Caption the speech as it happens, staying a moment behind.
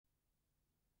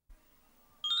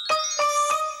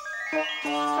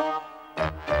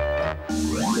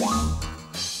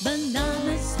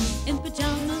Bananas in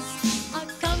pyjamas are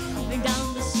coming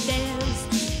down the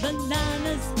stairs.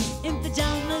 Bananas in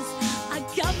pyjamas are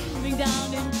coming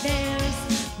down in pairs.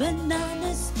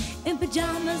 Bananas in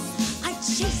pyjamas are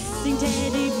chasing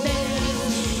teddy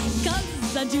bears.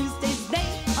 'Cause on Tuesdays they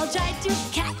all try to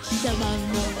catch them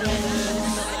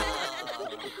unawares.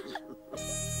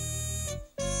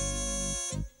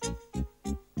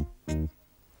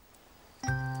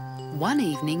 One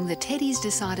evening, the teddies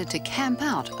decided to camp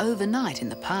out overnight in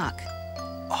the park.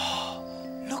 Oh,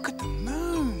 look at the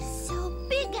moon. So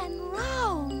big and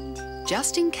round.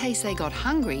 Just in case they got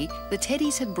hungry, the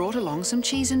teddies had brought along some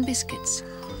cheese and biscuits.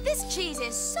 This cheese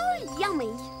is so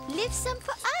yummy. Leave some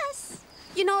for us.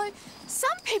 You know,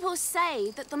 some people say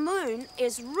that the moon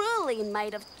is really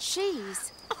made of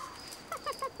cheese.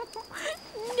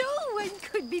 No one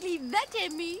could believe that,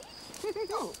 Emmy.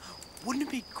 Oh, wouldn't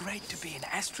it be great to be an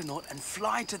astronaut and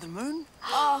fly to the moon?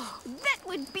 Oh, that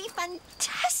would be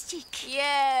fantastic.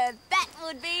 Yeah, that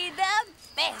would be the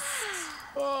best.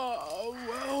 Oh,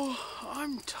 well,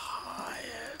 I'm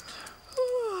tired.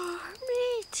 Oh,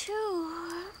 me too.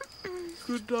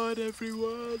 Good night,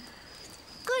 everyone.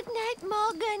 Good night,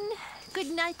 Morgan.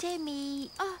 Good night, Emmy.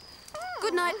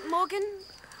 Good night, Morgan.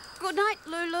 Good night,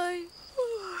 Lulu.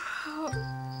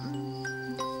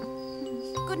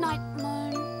 Good night,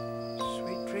 Moon.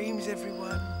 Sweet dreams,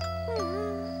 everyone.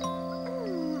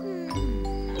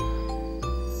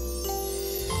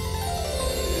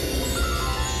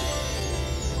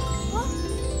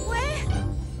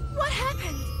 What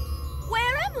happened?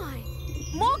 Where am I?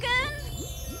 Morgan?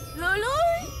 Lulu?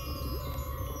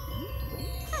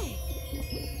 Hey.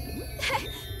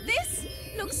 This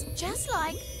looks just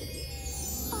like...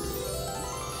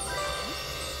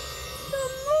 the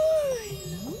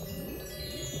moon!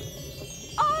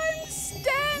 I'm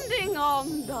standing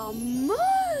on the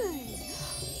moon!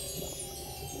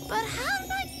 But how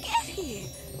did I get here?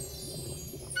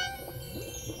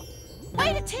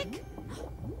 Wait a tick!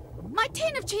 My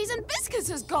tin of cheese and biscuits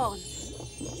is gone.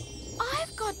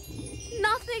 I've got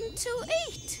nothing to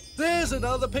eat. There's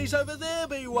another piece over there,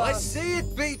 B1. I see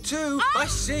it, B2. I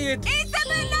see it. It's the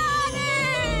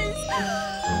bananas!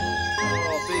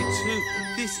 Oh, B2,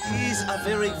 this is a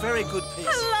very, very good piece.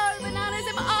 Hello, bananas.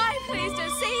 Am I pleased to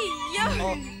see you?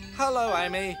 Oh, hello,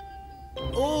 Amy.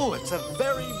 Oh, it's a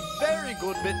very, very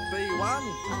good bit, B1.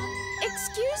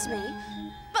 Excuse me,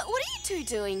 but what are you two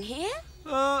doing here?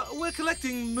 We're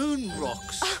collecting moon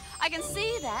rocks. I can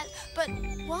see that, but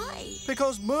why?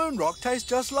 Because moon rock tastes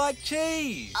just like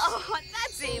cheese. Oh,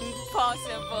 that's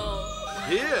impossible.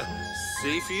 Here,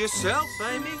 see for yourself,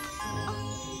 Amy.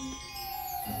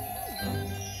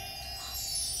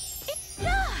 It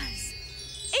does.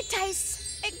 It tastes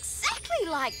exactly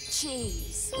like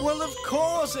cheese. Well, of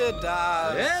course it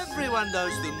does. Everyone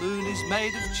knows the moon is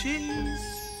made of cheese.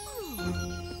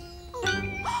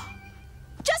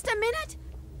 Just a minute.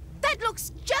 That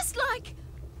looks just like...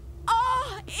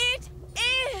 Oh, it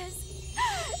is.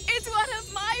 It's one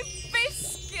of my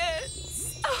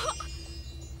biscuits. Oh.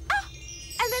 Oh,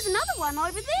 and there's another one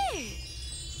over there.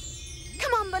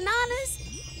 Come on, bananas.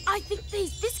 I think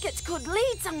these biscuits could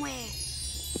lead somewhere.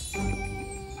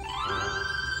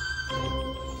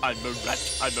 I'm a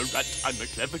rat, I'm a rat, I'm a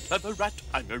clever, clever rat.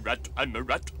 I'm a rat, I'm a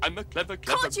rat, I'm a clever,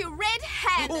 clever... Caught you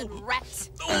red-handed, rat.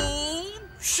 Oh,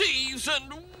 cheese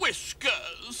and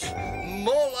whiskers.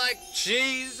 More like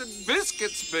cheese and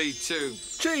biscuits,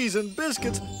 B2. Cheese and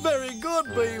biscuits, very good,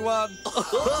 B1.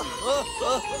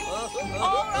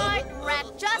 All right,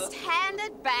 rat, just hand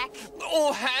it back.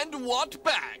 Or hand what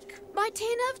back? My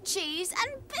tin of cheese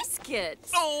and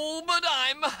biscuits. Oh, but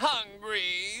I'm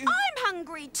hungry. I'm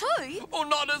hungry too. Oh,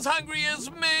 not as hungry as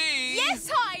me.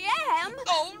 Yes, I am.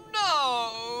 Oh,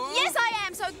 no. Yes, I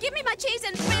am. So give me my cheese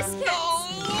and biscuits. No.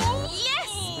 Yes.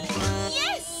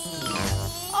 Yes.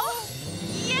 Oh,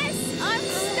 yes. I'm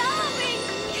starving.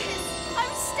 Yes,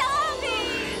 I'm starving.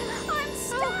 I'm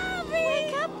starving.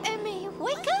 Wake up, Emmy.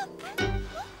 Wake up.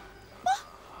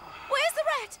 Where's the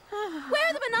rat? Where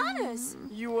are the bananas?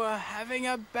 You were having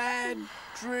a bad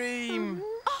dream.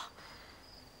 Oh,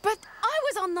 but I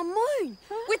was on the moon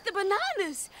with the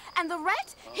bananas. And the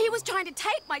rat, he was trying to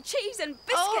take my cheese and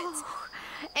biscuits. Oh,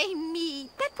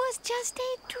 Amy, that was just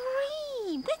a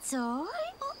dream. That's all.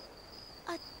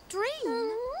 A dream?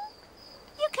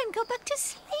 You can go back to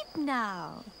sleep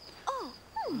now. Oh.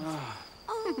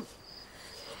 Oh.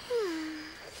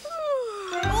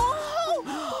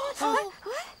 What?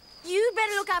 You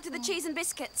better look after the cheese and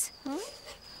biscuits.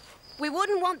 We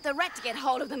wouldn't want the rat to get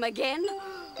hold of them again.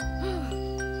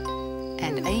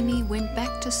 And Amy went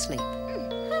back to sleep,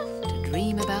 to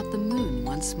dream about the moon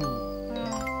once more.